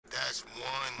That's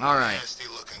one All right.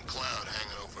 nasty-looking cloud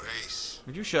hanging over Ace.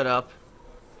 Would you shut up?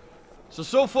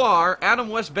 So far, Adam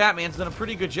West Batman's done a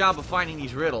pretty good job of finding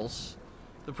these riddles.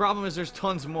 The problem is there's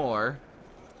tons more.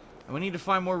 And we need to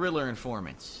find more Riddler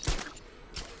informants.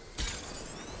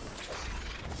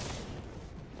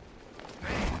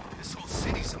 Man, this whole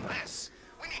city's a mess.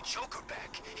 We need Joker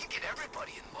back. He'd get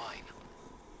everybody in line.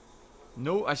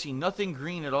 No, I see nothing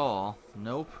green at all.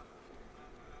 Nope.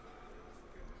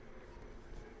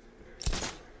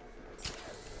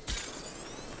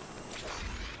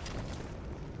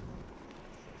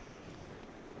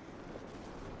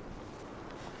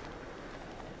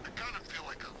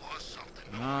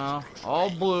 No, all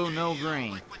blue, no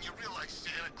green.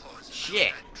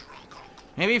 Shit.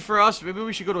 Maybe for us, maybe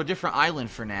we should go to a different island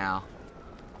for now.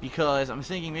 Because I'm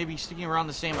thinking maybe sticking around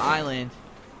the same island,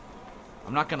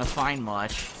 I'm not going to find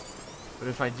much. But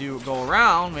if I do go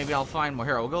around, maybe I'll find more.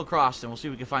 Here, we'll go across and we'll see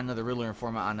if we can find another Riddler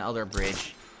informant on the other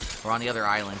bridge. Or on the other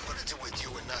island. What is it with you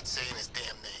and not saying his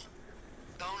damn name?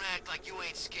 Don't act like you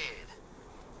ain't scared.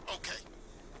 Okay.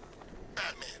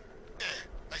 Batman. Yeah,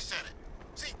 I said it.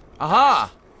 See?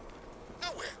 Aha!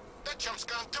 Nowhere. That chump's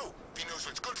gone too. If he knows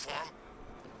what's good for him.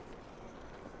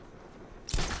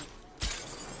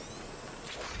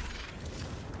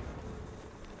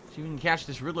 See if we can catch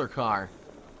this Riddler car.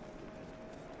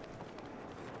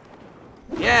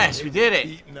 Yes, we did it!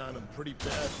 Beating on him pretty bad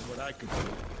from what I could do.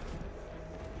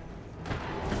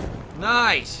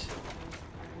 Nice!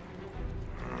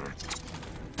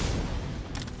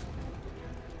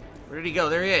 Where did he go?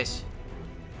 There he is.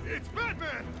 It's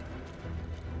Batman!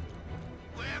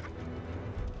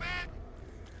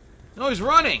 No, he's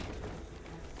running!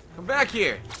 Come back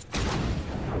here!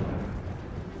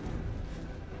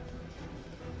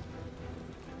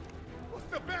 What's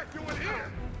the Bat doing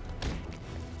here?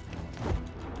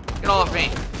 Get off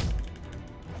me!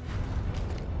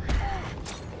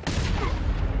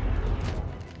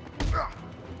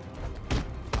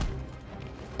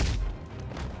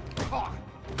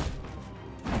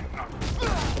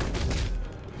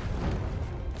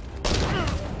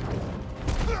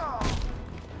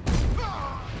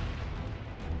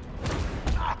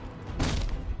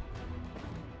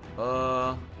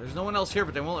 There's no one else here,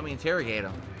 but they won't let me interrogate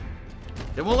him.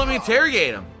 They won't let me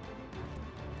interrogate him!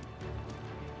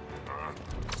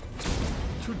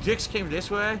 Two dicks came this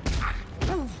way?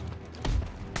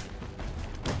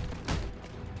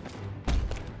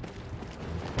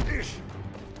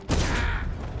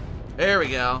 There we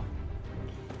go.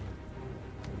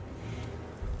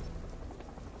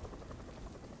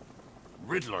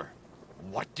 Riddler,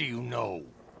 what do you know?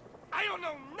 I don't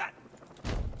know nothing!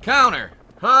 Counter!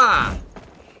 Ha!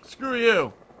 Screw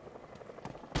you!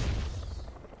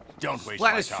 Don't waste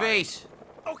Flat my his time. face!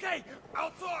 Okay,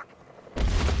 I'll talk!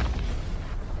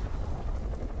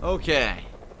 Okay.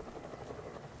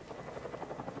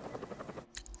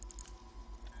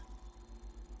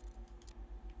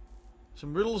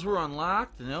 Some riddles were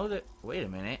unlocked. No, that. Wait a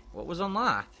minute. What was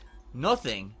unlocked?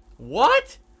 Nothing.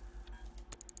 What?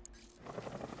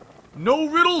 No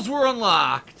riddles were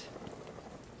unlocked.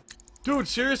 Dude,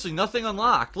 seriously, nothing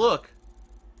unlocked. Look.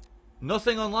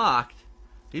 Nothing unlocked.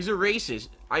 These are races.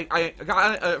 I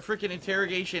got a freaking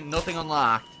interrogation. Nothing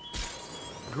unlocked.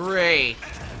 Great.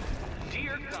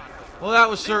 Well, that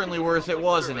was certainly worth it,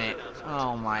 wasn't it?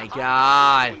 Oh my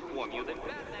god. Inform you that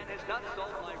Batman has not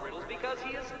solved my riddles because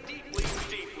he is deeply,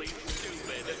 deeply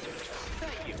stupid.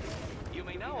 Thank you. You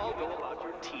may now all go about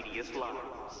your tedious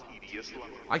lives.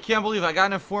 I can't believe I got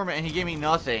an informant and he gave me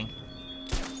nothing.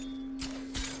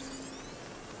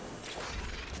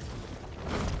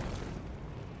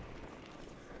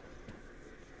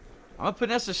 I'm at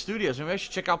Panessa Studios. Maybe I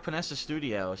should check out Panessa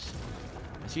Studios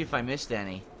and see if I missed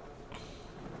any.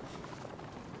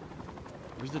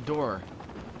 Where's the door?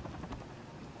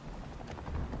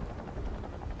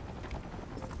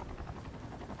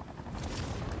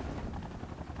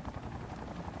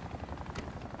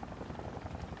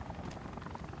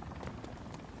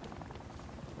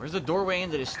 Where's the doorway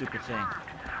into this stupid thing? Rider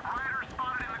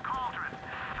spotted in the cauldron.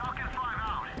 Falcon 5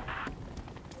 out.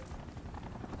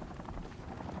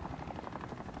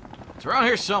 It's around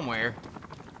here somewhere.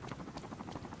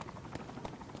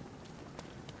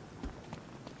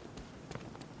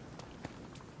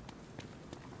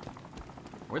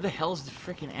 Where the hell is the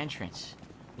freaking entrance?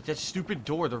 It's that stupid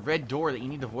door, the red door that you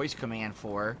need the voice command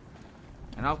for.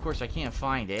 And of course I can't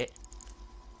find it.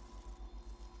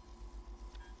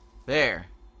 There.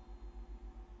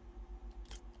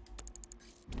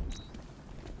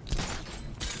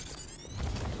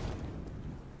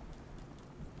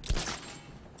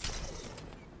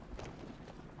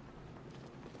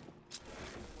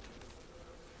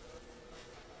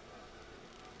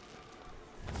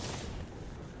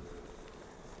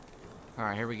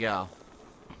 Alright, here we go.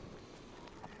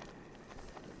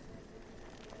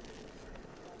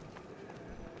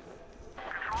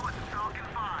 Control, this is Falcon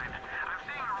 5. I'm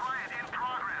seeing a riot in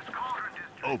progress. Cauldron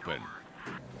District. Open.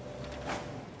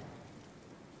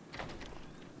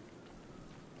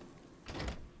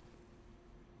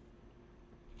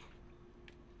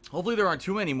 Hopefully there aren't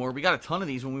too many more. We got a ton of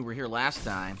these when we were here last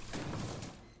time.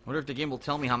 Wonder if the game will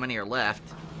tell me how many are left.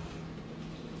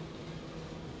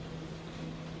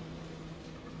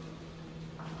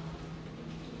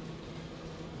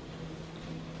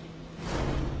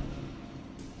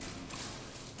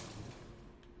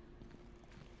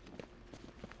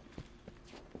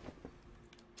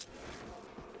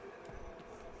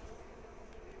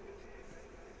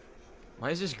 Why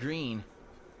is this green?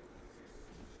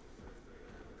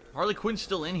 Harley Quinn's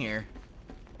still in here.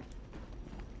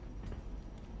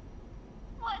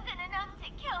 Wasn't enough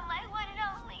to kill my one and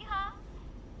only, huh?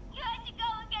 You had to go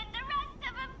and get the rest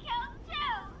of them killed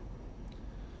too.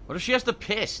 What if she has to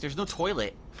piss? There's no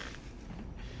toilet.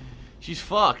 She's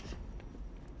fucked.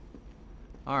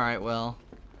 Alright, well.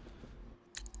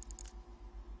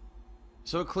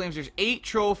 So it claims there's 8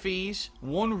 trophies,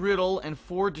 1 riddle, and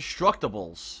 4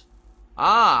 destructibles.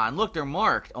 Ah, and look, they're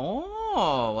marked.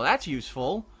 Oh, well that's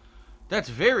useful. That's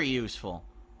very useful.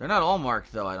 They're not all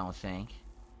marked, though, I don't think.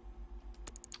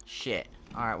 Shit.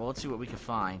 Alright, well, let's see what we can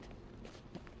find.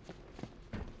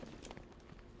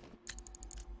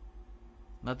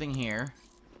 Nothing here.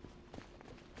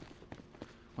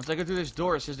 Once I go through this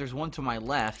door, it says there's one to my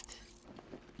left.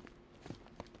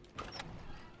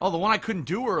 Oh, the one I couldn't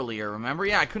do earlier, remember?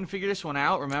 Yeah, I couldn't figure this one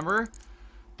out, remember?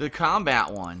 The combat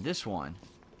one, this one.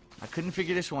 I couldn't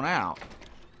figure this one out.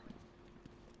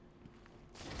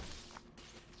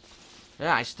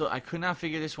 Yeah, I could not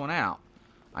figure this one out.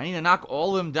 I need to knock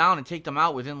all of them down and take them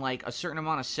out within, like, a certain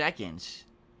amount of seconds.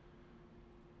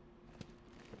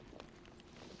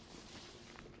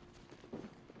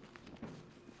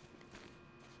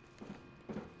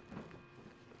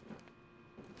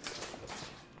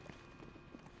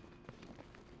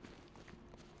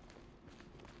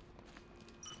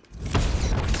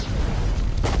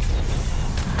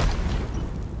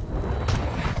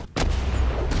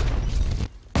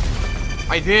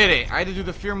 I did it. I had to do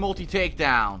the Fear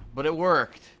multi-takedown, but it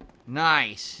worked.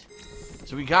 Nice.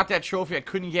 So we got that trophy I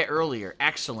couldn't get earlier.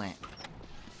 Excellent.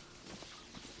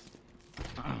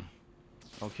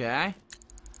 Okay.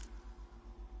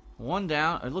 One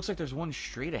down. It looks like there's one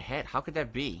straight ahead. How could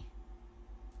that be?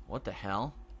 What the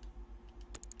hell?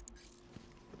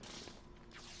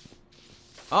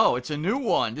 Oh, it's a new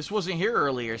one. This wasn't here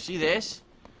earlier. See this?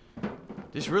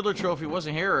 This Riddler trophy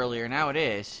wasn't here earlier. Now it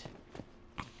is.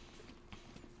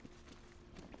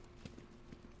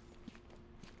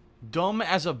 Dumb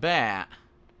as a bat.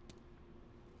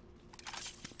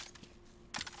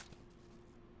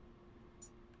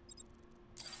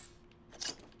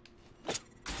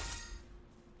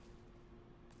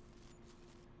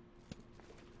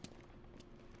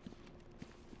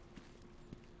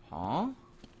 Huh?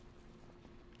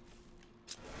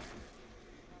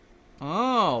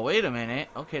 Oh, wait a minute.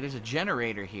 Okay, there's a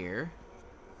generator here.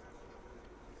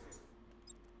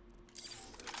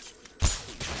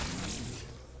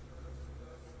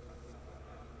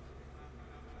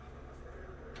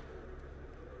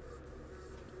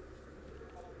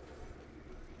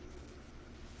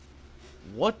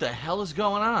 What the hell is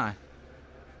going on?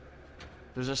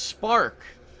 There's a spark.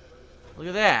 Look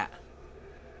at that.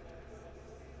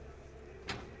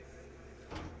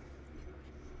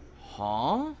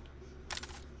 Huh?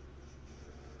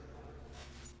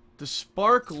 The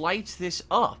spark lights this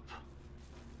up.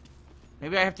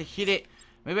 Maybe I have to hit it.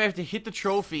 Maybe I have to hit the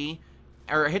trophy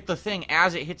or hit the thing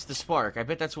as it hits the spark. I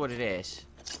bet that's what it is.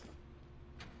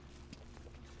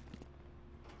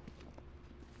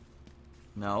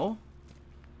 No?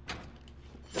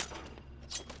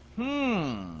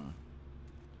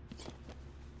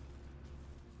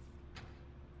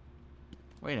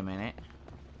 Wait a minute.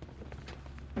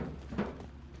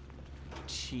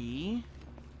 T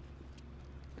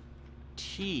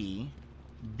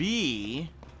B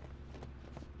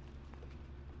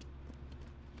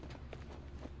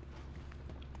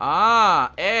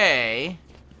A.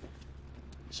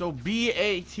 So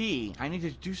B-A-T. I need to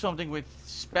do something with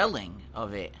spelling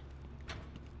of it.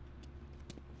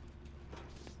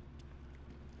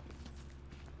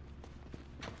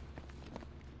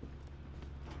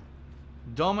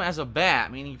 Dumb as a bat,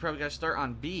 meaning you probably gotta start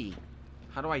on B.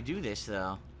 How do I do this,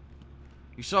 though?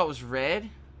 You saw it was red?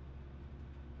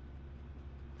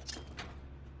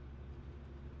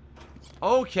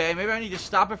 Okay, maybe I need to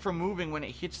stop it from moving when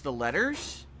it hits the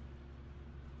letters?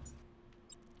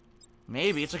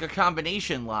 Maybe. It's like a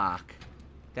combination lock.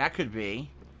 That could be.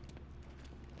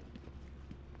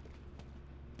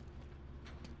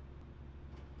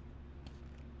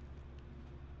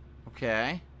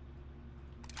 Okay.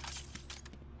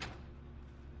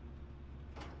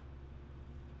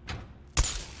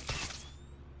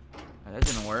 Oh, that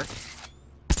didn't work.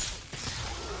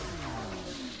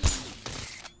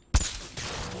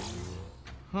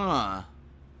 Huh.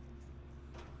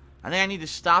 I think I need to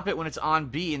stop it when it's on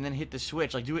B and then hit the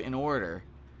switch. Like, do it in order.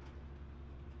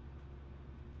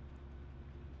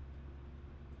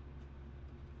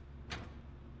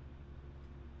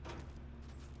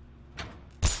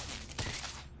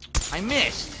 I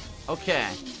missed. Okay.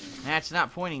 That's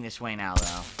not pointing this way now, though.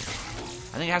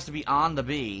 I think it has to be on the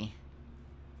B.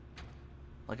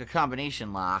 Like a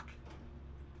combination lock.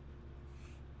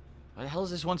 Why the hell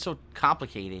is this one so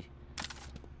complicated?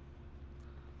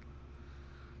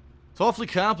 It's awfully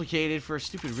complicated for a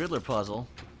stupid Riddler puzzle.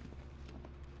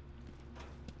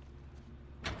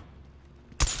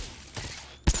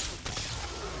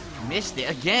 Missed it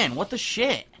again. What the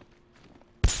shit?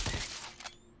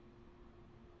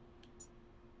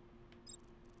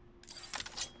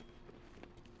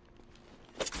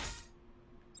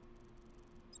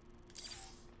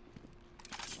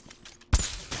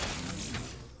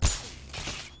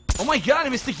 Oh my god, I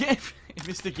missed again. I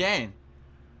missed again.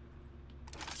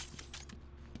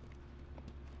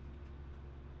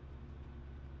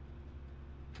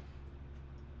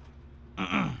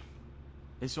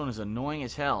 This one is annoying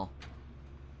as hell.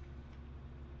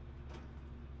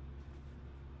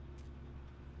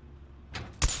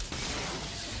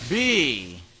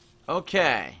 B.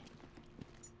 Okay.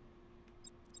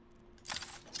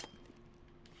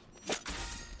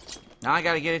 Now I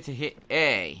gotta get it to hit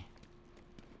A.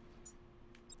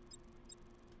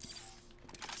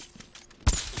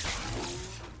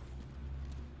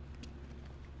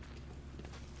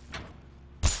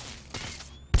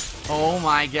 Oh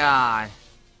my god.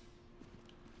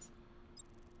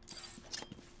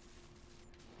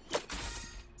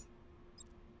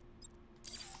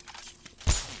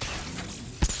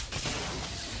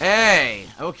 Hey,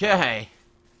 okay.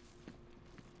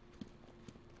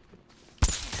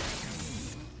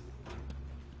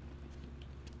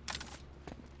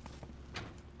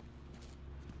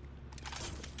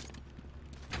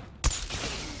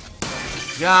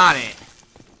 Got it.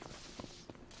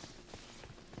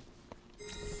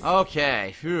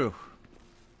 Okay, phew.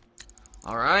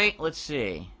 Alright, let's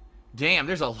see. Damn,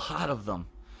 there's a lot of them.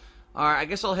 Alright, I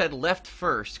guess I'll head left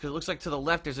first, because it looks like to the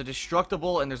left there's a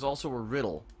destructible and there's also a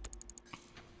riddle.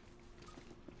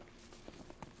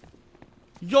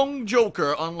 Young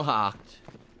Joker unlocked.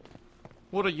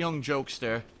 What a young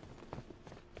jokester.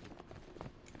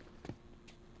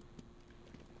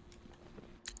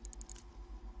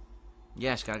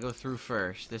 Yes, gotta go through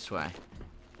first. This way.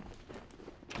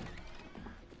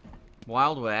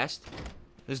 Wild West.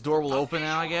 This door will open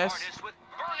now, I guess. Artist with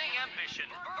burning ambition.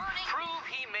 Prove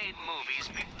he made movies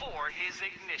before his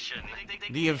ignition.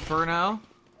 The Inferno.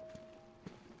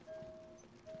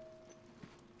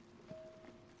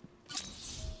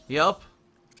 Yup.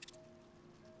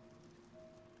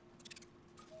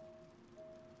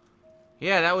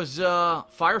 Yeah, that was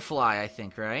Firefly, I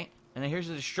think, right? And then here's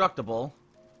the destructible.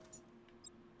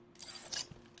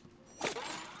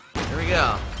 Here we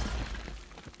go.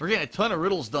 We're getting a ton of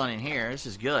riddles done in here. This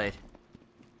is good.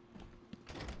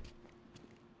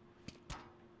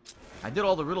 I did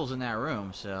all the riddles in that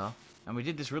room, so... And we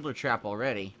did this Riddler trap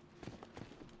already.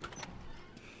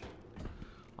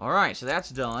 Alright, so that's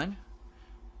done.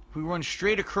 If we run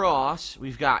straight across,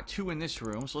 we've got 2 in this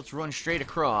room, so let's run straight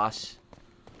across.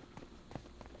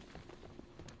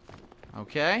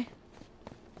 Okay.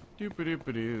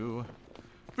 Doop-a-doop-a-doo.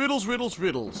 Riddles, riddles,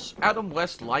 riddles. Adam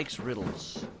West likes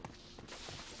riddles.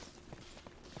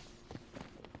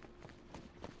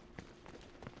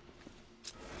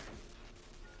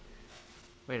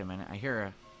 Wait a minute, I hear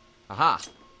a... Aha!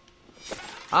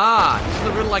 Ah, this is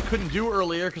the riddle I couldn't do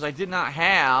earlier because I did not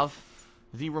have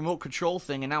the remote control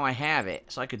thing, and now I have it.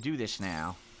 So I could do this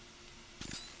now.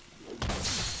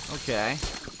 Okay.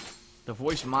 The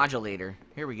voice modulator.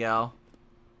 Here we go.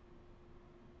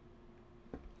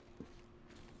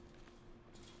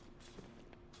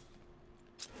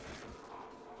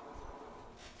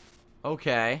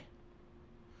 Okay.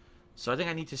 So I think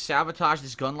I need to sabotage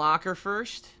this gun locker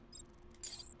first.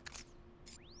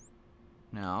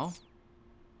 No.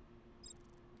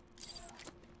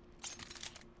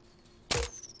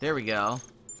 There we go.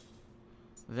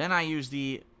 Then I use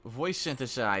the voice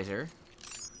synthesizer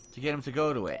to get him to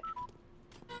go to it.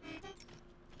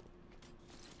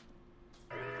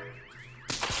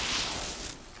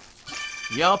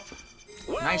 Yup.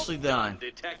 Well Nicely done.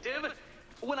 Detective.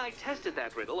 When I tested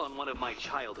that riddle on one of my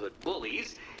childhood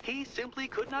bullies, he simply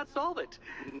could not solve it.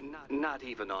 Not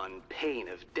even on pain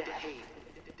of death.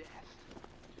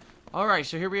 Alright,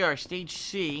 so here we are, stage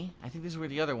C. I think this is where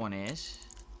the other one is.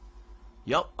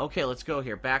 Yup. Okay, let's go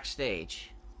here.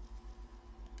 Backstage.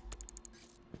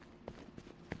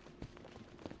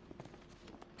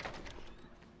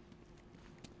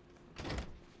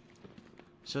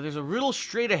 So there's a riddle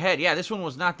straight ahead. Yeah, this one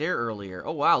was not there earlier.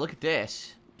 Oh, wow, look at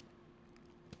this.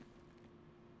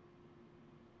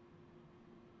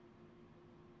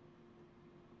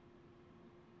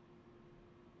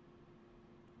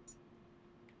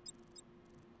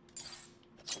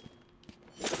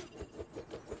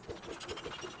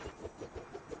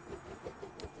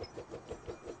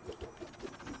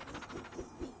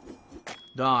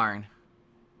 Darn.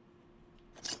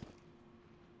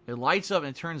 It lights up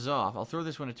and it turns off. I'll throw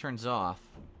this when it turns off.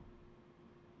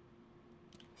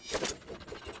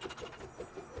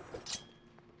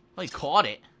 Oh, he caught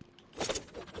it.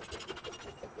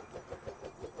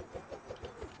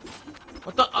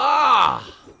 What the? Ah!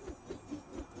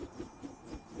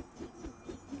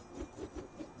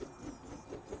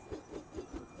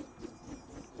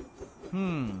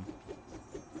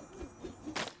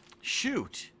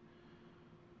 Shoot.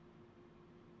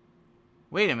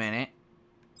 Wait a minute.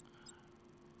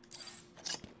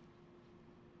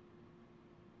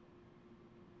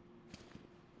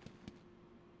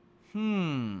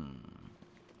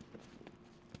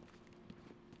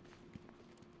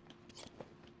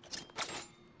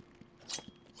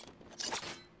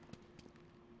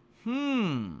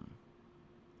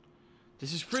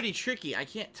 This is pretty tricky. I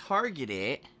can't target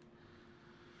it.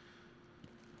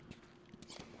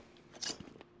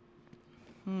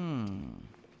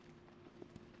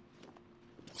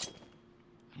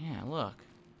 Yeah, look.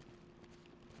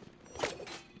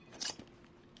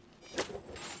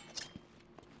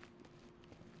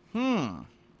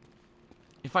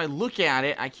 If I look at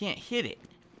it, I can't hit it.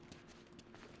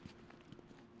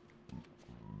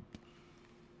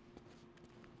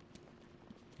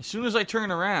 As soon as I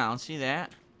turn around, see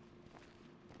that?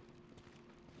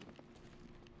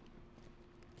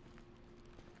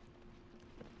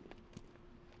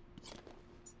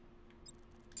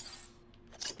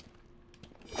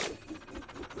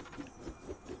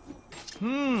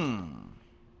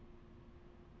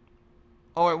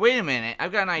 Oh, wait a minute.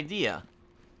 I've got an idea.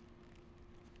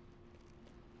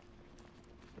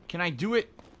 Can I do it?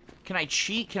 Can I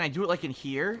cheat? Can I do it like in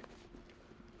here?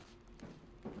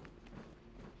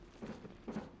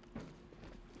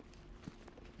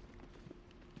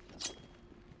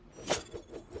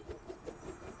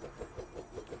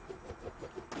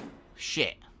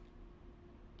 Shit.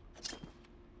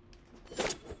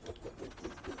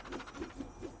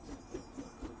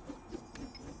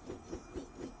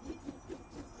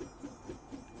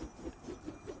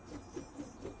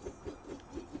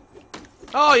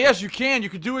 Oh, yes, you can. You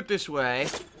could do it this way.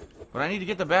 But I need to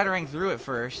get the batarang through it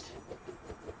first.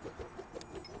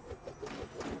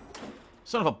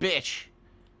 Son of a bitch.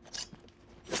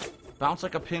 Bounce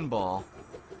like a pinball.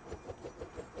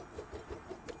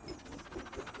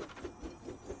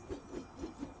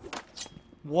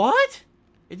 What?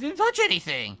 It didn't touch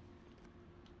anything.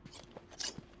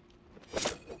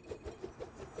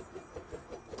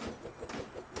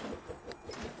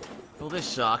 Well, this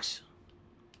sucks.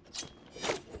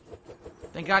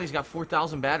 Thank God he's got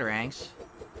 4,000 batarangs.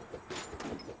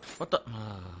 What the?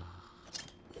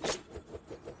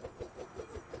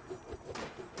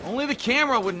 Only the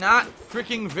camera would not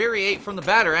freaking variate from the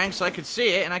batarang so I could see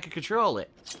it and I could control it.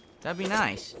 That'd be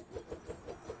nice.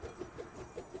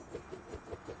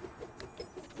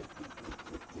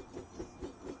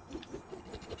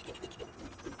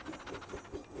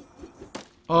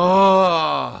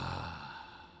 Oh.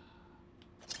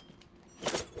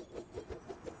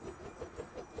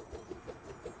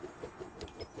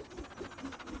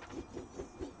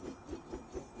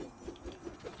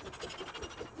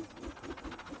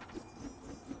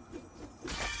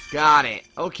 Got it.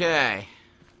 Okay.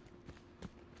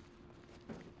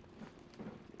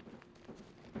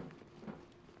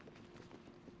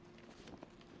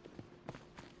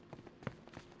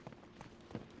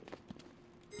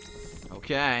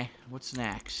 Okay. What's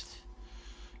next?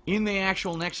 In the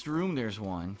actual next room, there's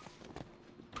one.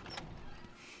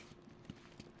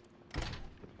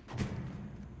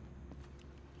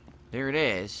 There it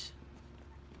is.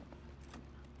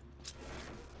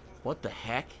 What the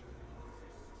heck?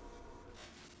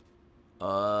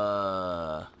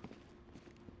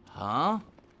 Huh?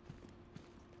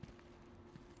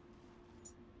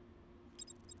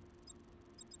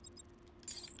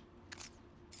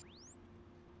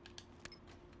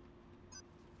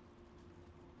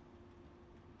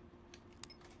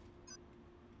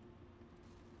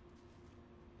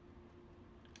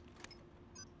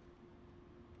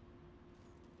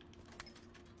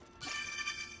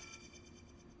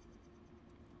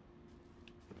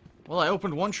 Well, I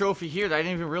opened one trophy here that I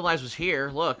didn't even realize was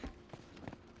here. Look.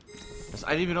 I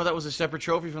didn't even know that was a separate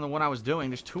trophy from the one I was doing.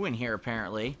 There's 2 in here,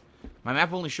 apparently. My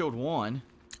map only showed 1.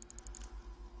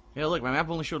 Yeah, look, my map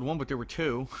only showed 1, but there were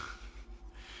 2.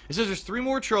 It says there's 3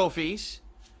 more trophies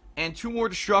and 2 more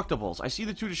destructibles. I see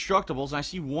the 2 destructibles, and I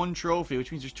see 1 trophy,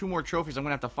 which means there's 2 more trophies I'm going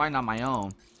to have to find on my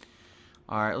own.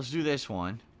 Alright, let's do this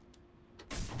one.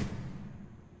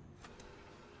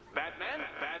 Batman,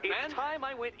 it's time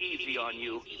I went easy on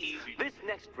you. This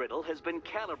next riddle has been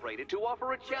calibrated to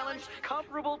offer a challenge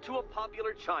comparable to a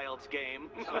popular child's game.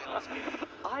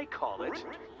 I call it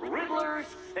Riddler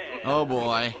Said. Oh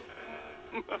boy.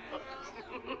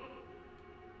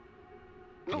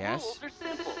 The Yes? rules are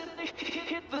simple.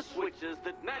 Hit the switches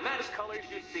that match colors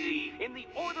you see in the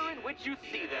order in which you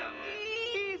see them.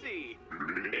 Easy.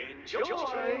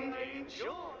 Enjoy.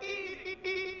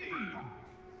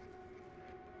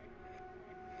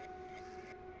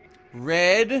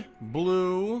 Red,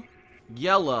 blue,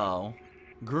 yellow,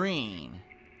 green.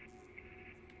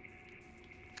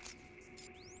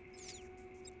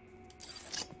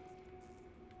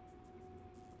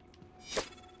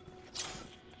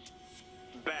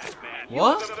 Batman,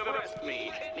 What? you impressed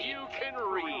me. You can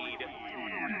read.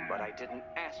 But I didn't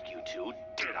ask you to,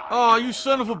 did I? Oh, you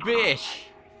son of a bitch.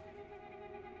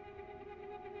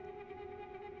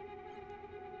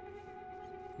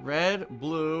 Red,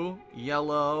 blue,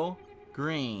 yellow,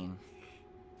 green.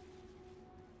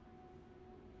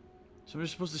 So I'm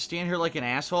just supposed to stand here like an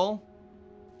asshole?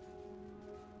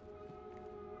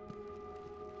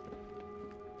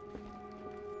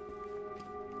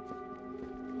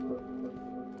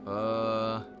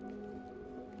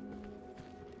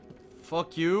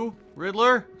 Fuck you,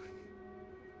 Riddler?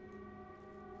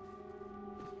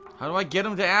 How do I get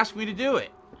him to ask me to do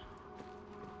it?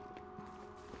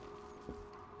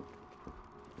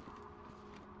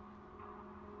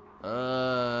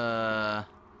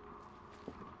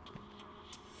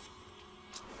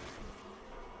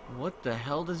 What the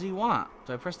hell does he want?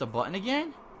 Do I press the button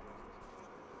again?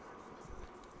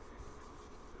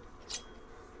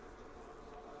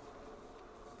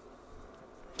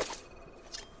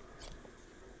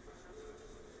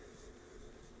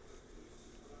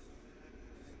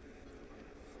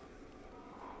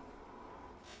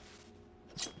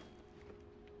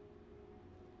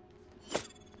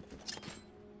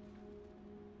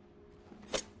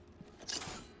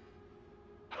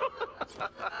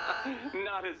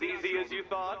 Not as easy as you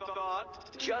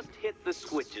thought. Just hit the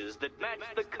switches that match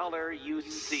the color you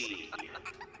see.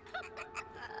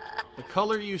 The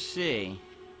color you see.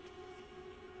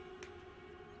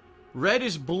 Red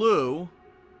is blue,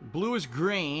 blue is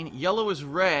green, yellow is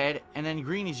red, and then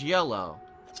green is yellow.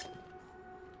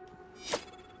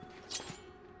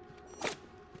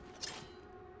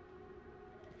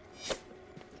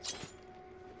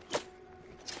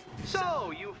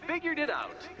 So, you figured it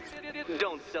out.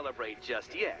 Don't celebrate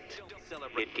just yet.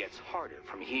 It gets harder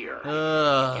from here.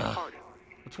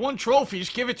 It's one trophy.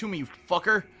 Just give it to me, you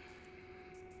fucker.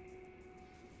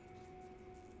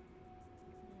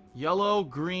 Yellow,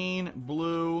 green,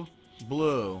 blue,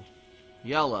 blue.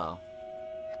 Yellow.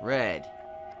 Red.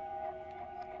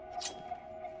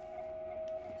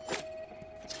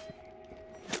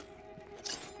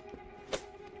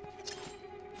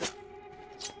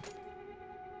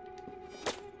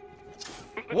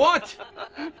 What?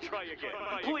 Try again.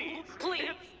 Please.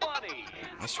 It's funny.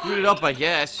 I screwed it up, I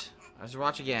guess. Let's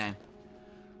watch again.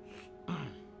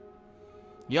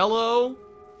 Yellow,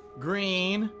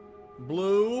 green,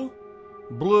 blue,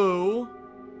 blue,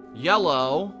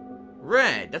 yellow,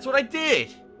 red. That's what I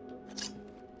did.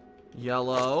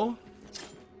 Yellow,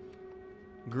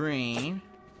 green,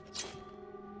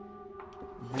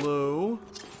 blue,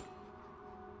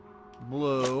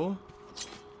 blue,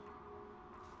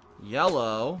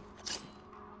 yellow.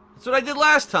 That's what I did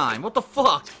last time. What the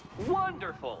fuck?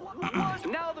 Wonderful.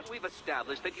 Now that we've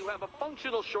established that you have a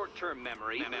functional short-term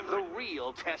memory, the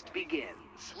real test begins.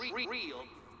 Real.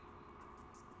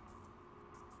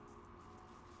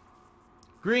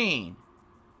 Green,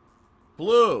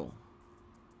 blue,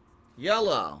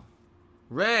 yellow,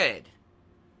 red,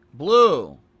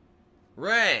 blue,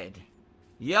 red,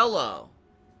 yellow,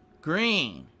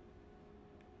 green.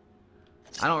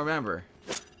 I don't remember.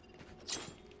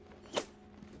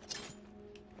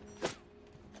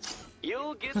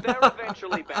 You'll get there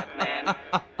eventually, Batman.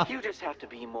 You just have to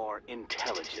be more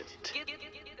intelligent. Get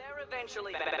there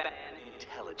eventually, Batman.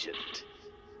 Intelligent.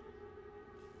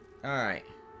 Alright.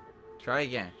 Try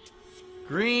again.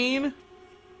 Green,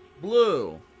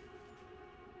 blue,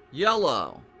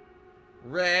 yellow,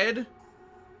 red,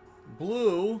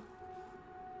 blue,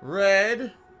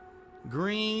 red,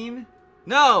 green.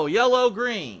 No, yellow,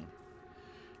 green.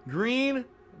 Green,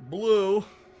 blue,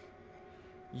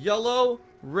 yellow,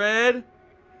 red,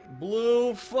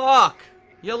 blue, fuck.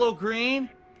 Yellow, green,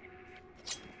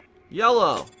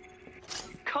 yellow.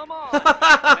 Come on! You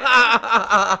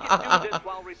do this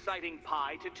while reciting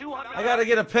pi to 200. I gotta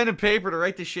get a pen and paper to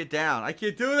write this shit down. I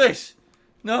can't do this.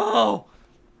 No.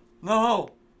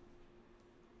 No.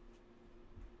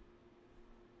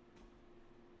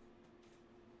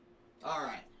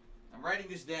 Alright. I'm writing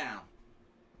this down.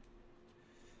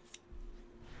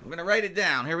 I'm gonna write it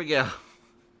down. Here we go.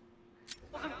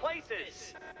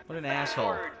 Places. What an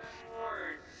asshole.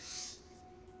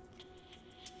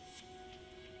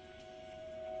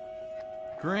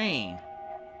 Green.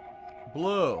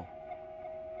 Blue.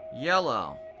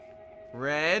 Yellow.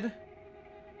 Red.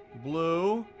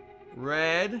 Blue.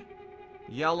 Red.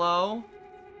 Yellow.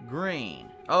 Green.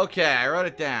 Okay, I wrote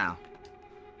it down.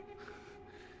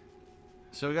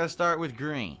 So we gotta start with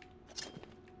green.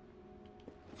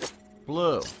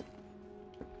 Blue.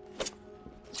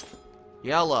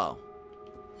 Yellow.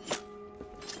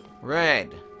 Red.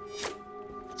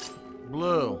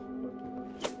 Blue.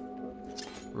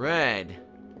 Red.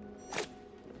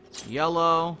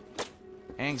 Yellow.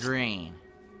 And green.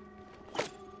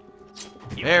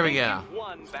 There we go. You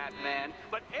won, Batman,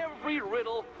 but every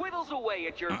riddle whittles away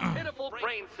at your pitiful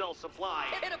brain cell supply.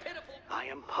 I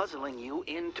am puzzling you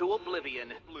into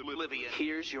oblivion.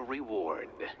 Here's your reward.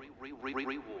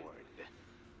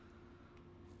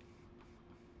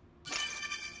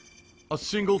 A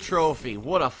single trophy.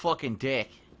 What a fucking dick.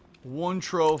 One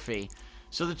trophy.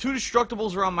 So the 2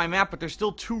 Destructibles are on my map, but there's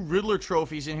still 2 Riddler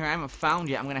trophies in here I haven't found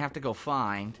yet. I'm gonna have to go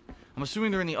find. I'm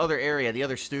assuming they're in the other area, the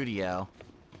other studio.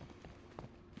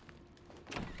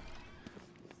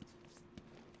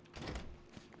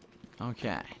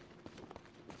 Okay.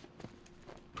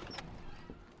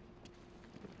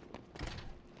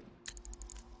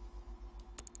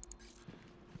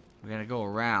 We gotta go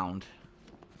around.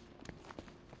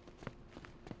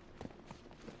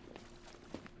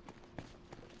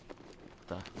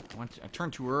 I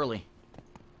turned too early.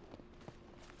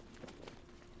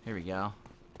 Here we go.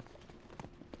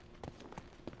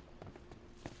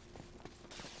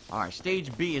 Alright,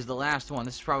 stage B is the last one.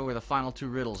 This is probably where the final 2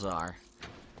 riddles are.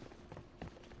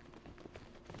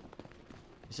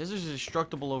 It says there's a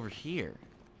destructible over here.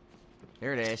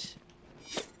 There it is.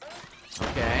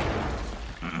 Okay.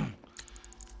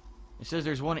 It says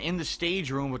there's one in the stage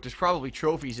room, but there's probably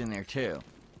trophies in there too.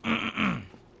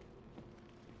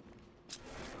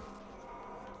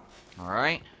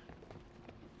 Alright.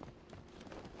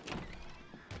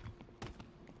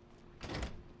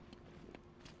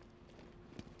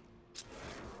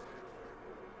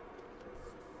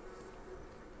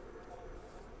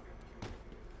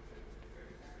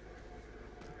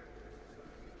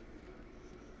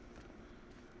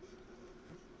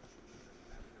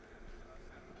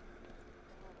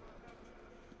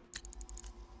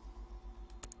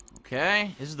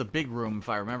 Okay, this is the big room if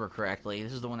I remember correctly.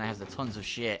 This is the one that has the tons of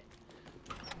shit.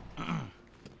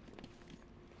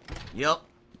 Yep.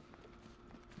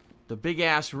 The big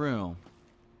ass room.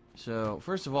 So,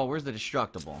 first of all, where's the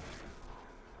destructible?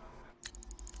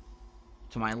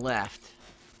 To my left.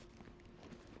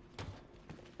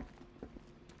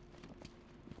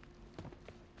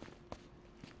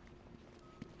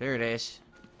 There it is.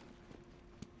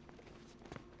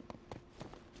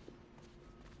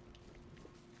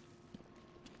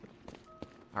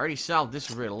 I already solved this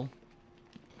riddle.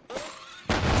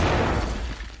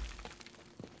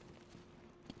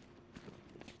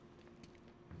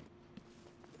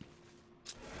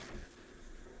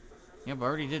 Yep, I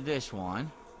already did this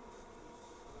one.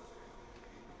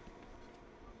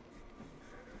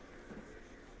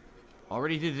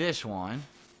 Already did this one.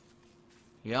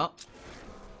 Yep.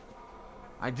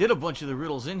 I did a bunch of the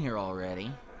riddles in here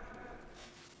already.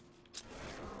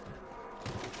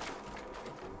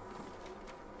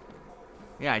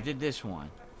 Yeah, I did this one.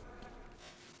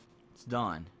 It's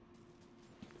done.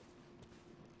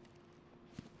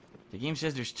 The game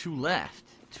says there's 2 left.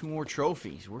 2 more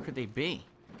trophies. Where could they be?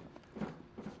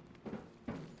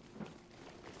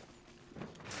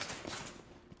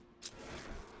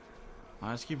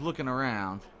 Let's keep looking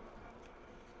around.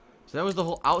 So that was the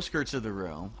whole outskirts of the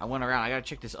room. I went around. I gotta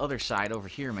check this other side over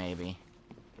here, maybe.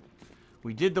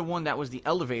 We did the one that was the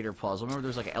elevator puzzle. Remember there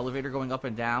was like an elevator going up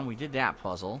and down? We did that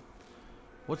puzzle.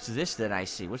 What's this that I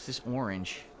see? What's this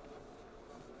orange?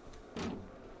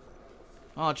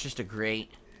 Oh, it's just a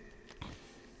grate.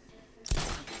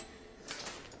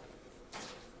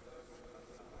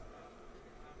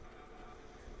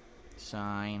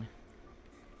 Sign.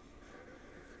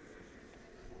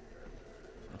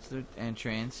 That's the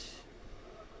entrance.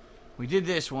 We did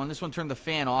this one. This one turned the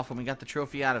fan off when we got the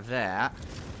trophy out of that.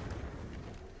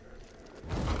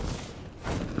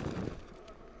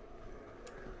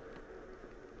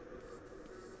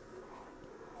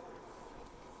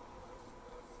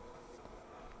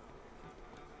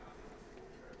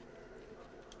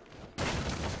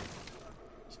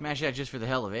 Smash that just for the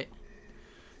hell of it.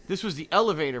 This was the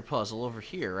elevator puzzle over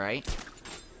here, right?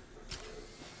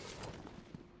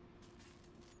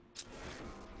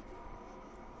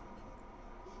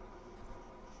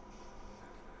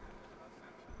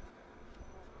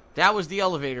 That was the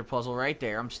elevator puzzle right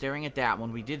there. I'm staring at that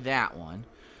one. We did that one.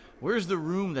 Where's the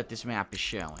room that this map is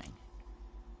showing?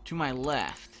 To my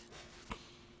left.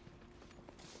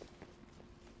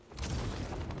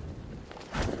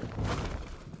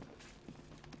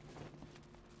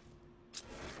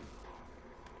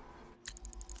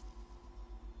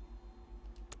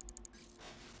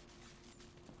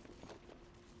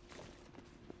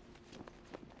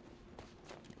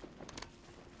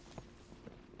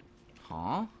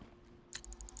 Huh?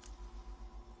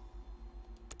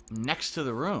 Next to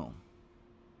the room.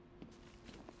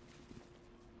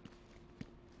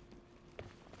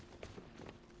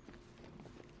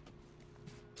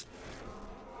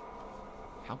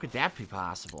 How could that be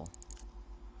possible?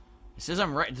 It says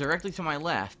I'm right directly to my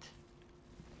left.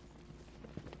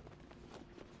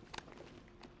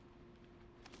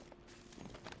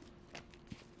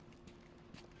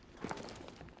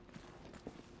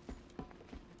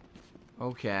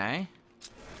 Okay.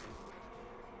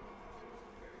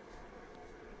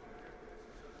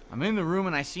 I'm in the room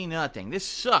and I see nothing. This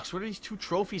sucks. What are these 2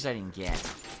 trophies I didn't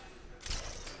get?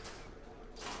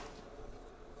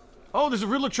 Oh, there's a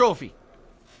Riddler trophy.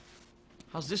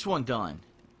 How's this one done?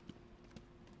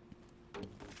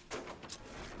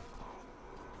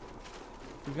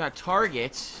 We've got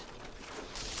targets.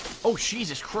 Oh,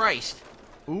 Jesus Christ.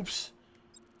 Oops.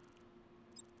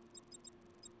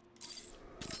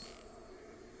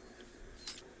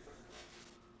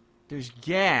 There's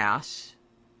gas.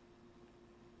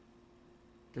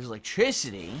 There's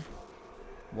electricity.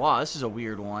 Wow, this is a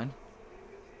weird one.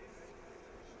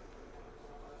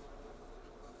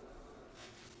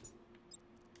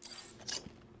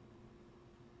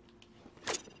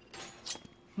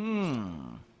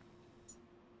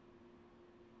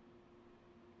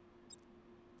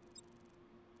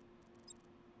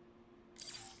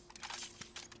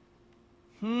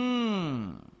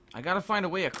 I gotta find a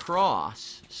way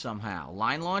across somehow.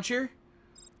 Line launcher?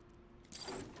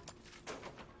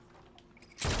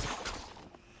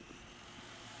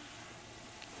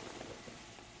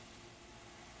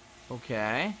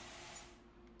 Okay.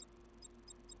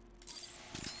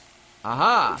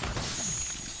 Aha!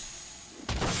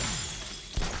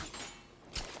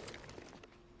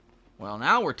 Well,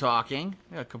 now we're talking.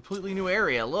 A completely new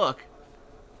area, look.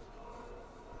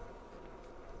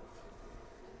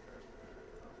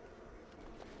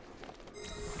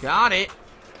 Got it.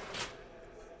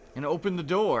 And open the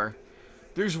door.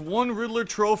 There's 1 Riddler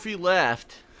trophy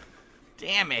left.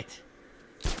 Damn it.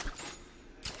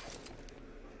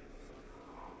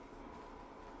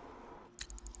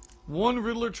 One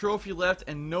Riddler trophy left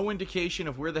and no indication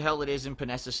of where the hell it is in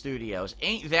Panessa Studios.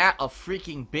 Ain't that a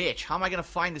freaking bitch? How am I gonna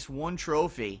find this 1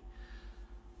 trophy?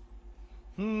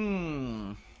 Here,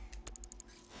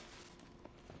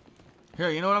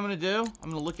 you know what I'm gonna do? I'm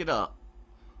gonna look it up.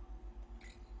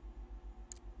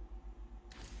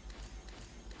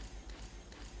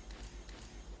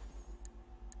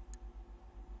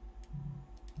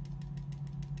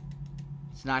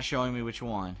 It's not showing me which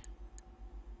one.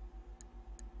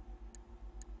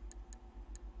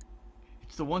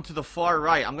 It's the one to the far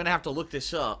right. I'm going to have to look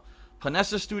this up.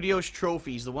 Panessa Studios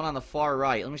trophies, the one on the far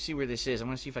right. Let me see where this is. I'm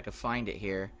going to see if I can find it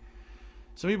here.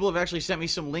 Some people have actually sent me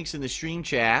some links in the stream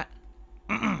chat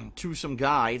to some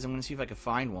guides. I'm going to see if I can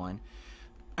find one.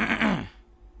 Of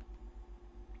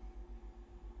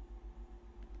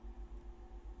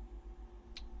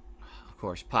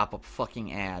course, pop-up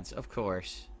fucking ads. Of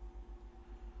course.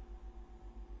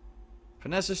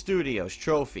 Panessa Studios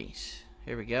trophies.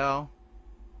 Here we go.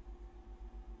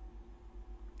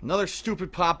 Another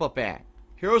stupid pop-up ad.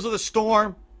 Heroes of the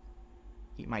Storm.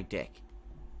 Eat my dick.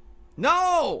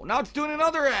 No! Now it's doing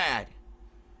another ad.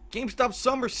 GameStop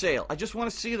summer sale. I just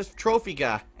want to see this trophy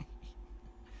guy.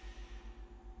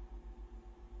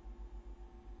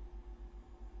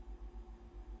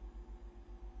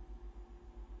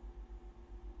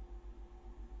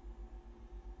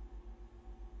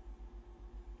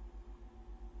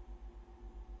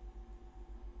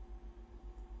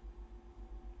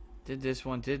 Did this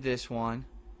one, did this one.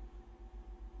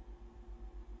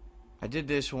 I did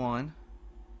this one.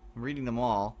 I'm reading them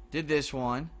all. Did this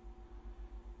one.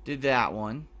 Did that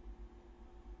one.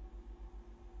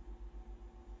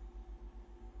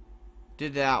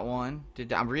 Did that one.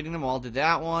 I'm reading them all. Did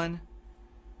that one.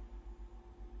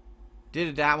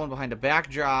 Did that one behind a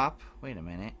backdrop. Wait a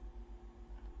minute.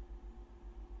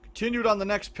 Continued on the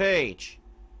next page.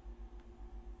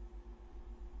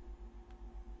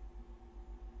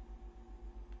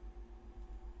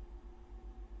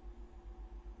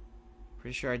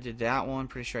 Pretty sure I did that one.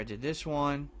 Pretty sure I did this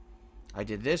one. I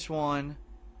did this one.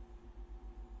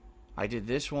 I did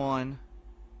this one.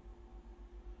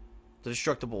 The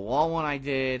destructible wall one I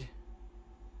did.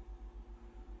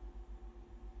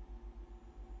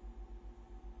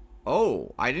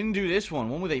 Oh, I didn't do this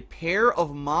one. One with a pair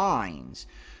of mines.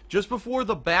 Just before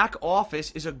the back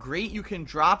office is a grate you can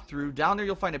drop through. Down there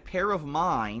you'll find a pair of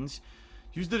mines.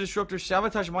 Use the disruptor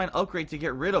sabotage mine upgrade to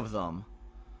get rid of them.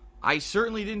 I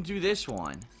certainly didn't do this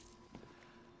one.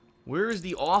 Where is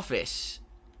the office?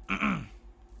 I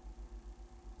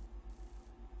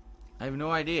have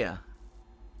no idea.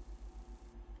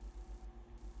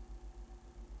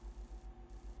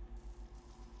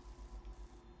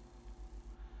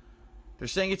 They're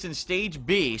saying it's in stage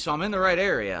B, so I'm in the right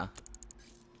area.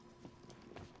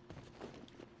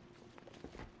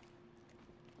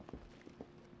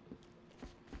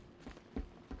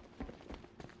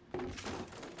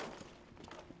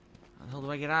 How the hell do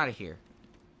I get out of here?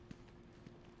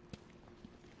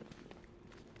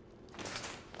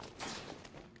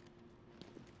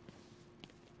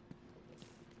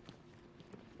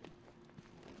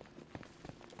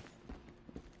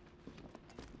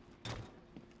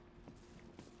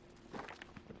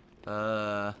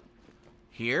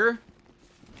 Here?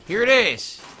 Here it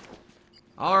is!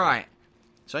 Alright.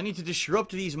 So I need to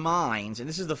disrupt these mines, and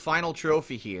this is the final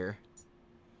trophy here.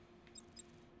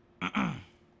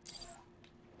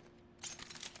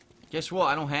 Guess what?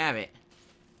 I don't have it.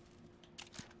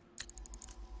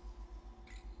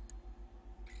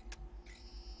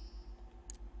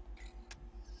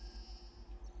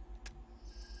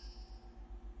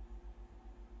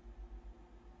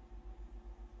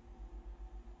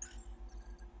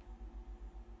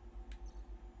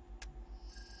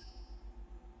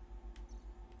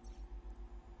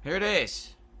 Here it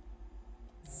is.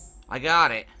 I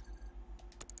got it.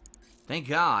 Thank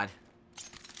God.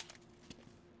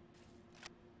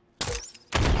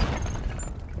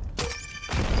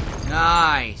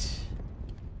 Nice.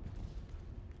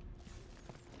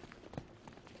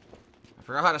 I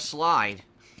forgot how to slide.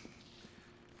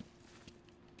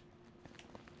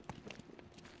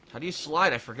 How do you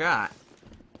slide? I forgot.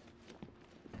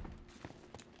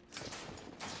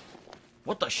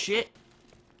 What the shit?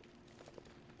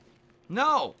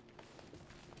 No!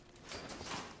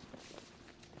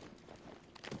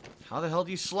 How the hell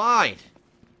do you slide?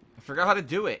 I forgot how to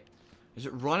do it. Is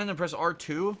it run and then press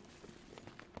R2?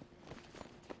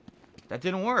 That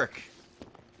didn't work.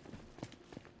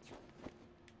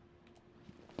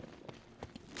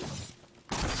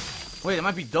 Wait, it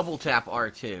might be double tap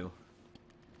R2.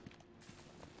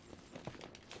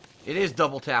 It is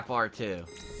double tap R2.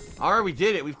 Alright, we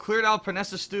did it. We've cleared out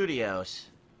Panessa Studios.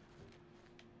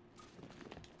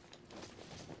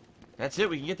 That's it.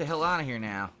 We can get the hell out of here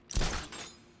now.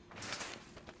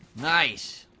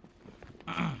 Nice.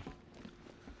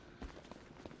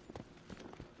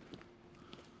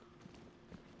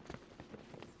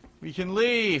 We can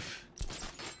leave.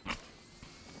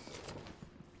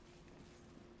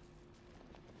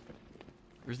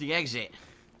 Where's the exit?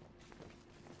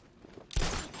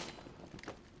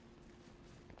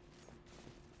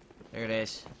 There it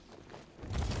is.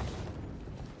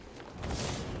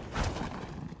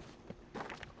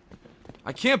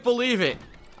 I can't believe it.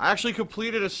 I actually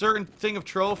completed a certain thing of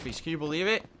trophies. Can you believe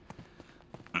it?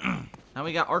 Now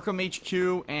we got Arkham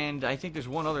HQ, and I think there's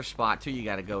one other spot, too, you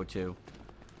gotta go to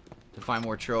find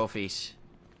more trophies.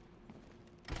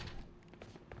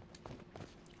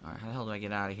 Alright, how the hell do I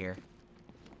get out of here?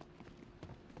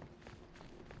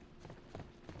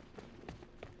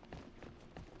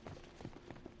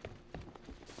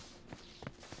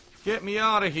 Get me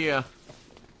out of here.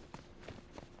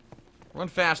 Run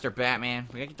faster, Batman.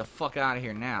 We gotta get the fuck out of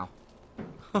here now.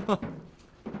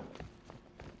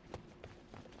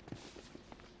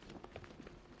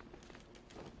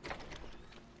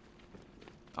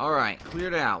 Alright,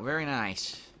 cleared out. Very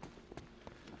nice.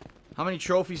 How many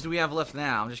trophies do we have left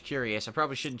now? I'm just curious. I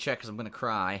probably shouldn't check because I'm gonna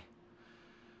cry.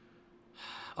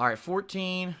 Alright,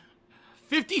 14.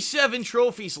 57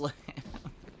 trophies left.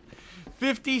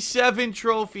 57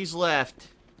 trophies left.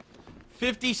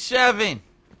 57!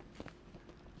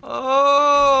 Oh.